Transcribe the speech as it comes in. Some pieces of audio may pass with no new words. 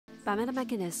Pamela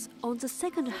McInnes owns a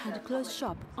second-hand clothes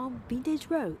shop on Vintage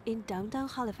Road in downtown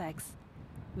Halifax.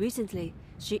 Recently,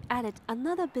 she added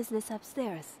another business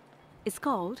upstairs. It's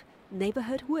called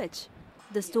Neighborhood Witch.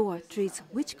 The store treats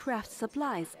witchcraft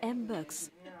supplies and books.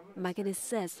 McInnes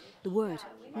says the word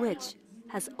witch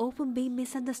has often been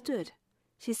misunderstood.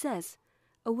 She says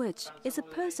a witch is a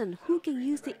person who can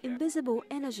use the invisible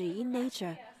energy in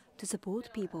nature to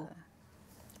support people.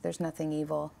 There's nothing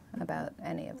evil about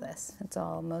any of this. It's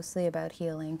all mostly about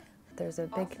healing. There's a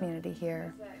big community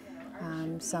here.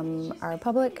 Some are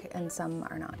public and some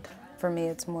are not. For me,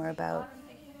 it's more about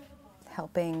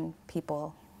helping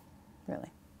people,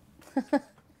 really.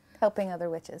 Helping other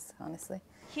witches, honestly.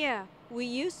 Here, we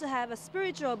used to have a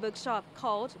spiritual bookshop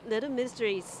called Little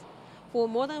Mysteries. For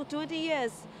more than 20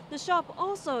 years, the shop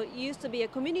also used to be a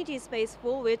community space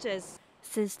for witches.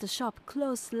 Since the shop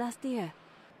closed last year,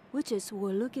 witches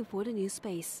were looking for the new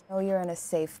space. Oh, you're in a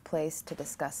safe place to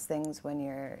discuss things when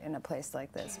you're in a place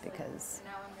like this, because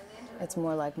it's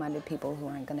more like-minded people who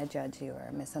aren't going to judge you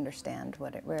or misunderstand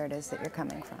where it is that you're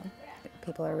coming from.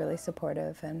 People are really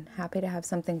supportive and happy to have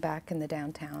something back in the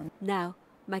downtown. Now,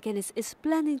 McInnes is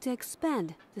planning to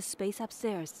expand the space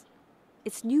upstairs.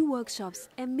 Its new workshops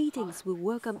and meetings will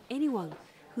welcome anyone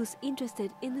who's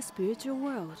interested in the spiritual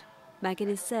world.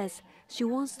 McInnes says she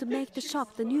wants to make the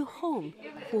shop the new home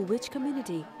for witch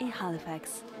community in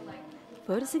Halifax.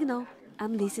 For The Signal,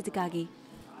 I'm Lisa Takagi.